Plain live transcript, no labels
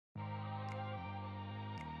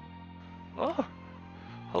Oh,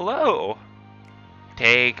 hello.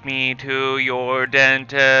 Take me to your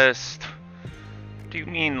dentist. Do you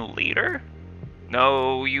mean leader?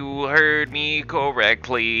 No, you heard me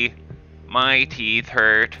correctly. My teeth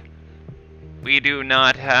hurt. We do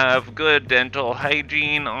not have good dental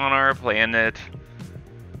hygiene on our planet.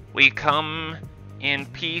 We come in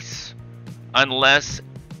peace unless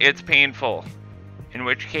it's painful. In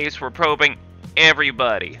which case we're probing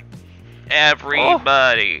everybody.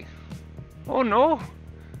 Everybody. Oh no.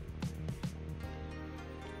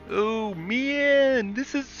 Oh man,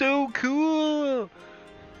 this is so cool.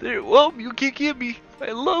 Well, you can't get me.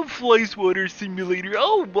 I love Fly Swatter Simulator.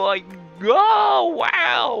 Oh my, oh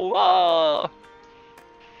wow. Oh.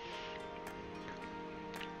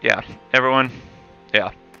 Yeah, everyone. Yeah,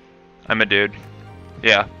 I'm a dude.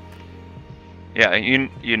 Yeah. Yeah,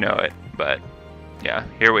 you know it, but yeah,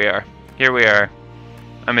 here we are. Here we are.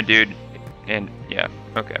 I'm a dude, and yeah,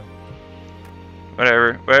 okay.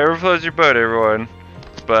 Whatever floats your boat, everyone.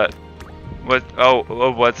 But what?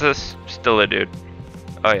 Oh, what's this? Still a dude.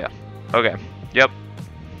 Oh yeah. Okay. Yep.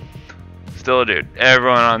 Still a dude.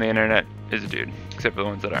 Everyone on the internet is a dude, except for the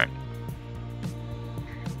ones that aren't.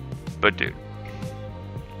 But dude.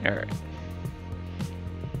 All right.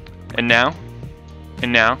 And now,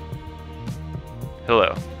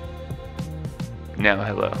 hello. Now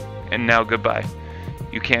hello. And now goodbye.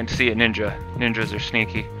 You can't see it, ninja. Ninjas are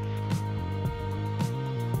sneaky.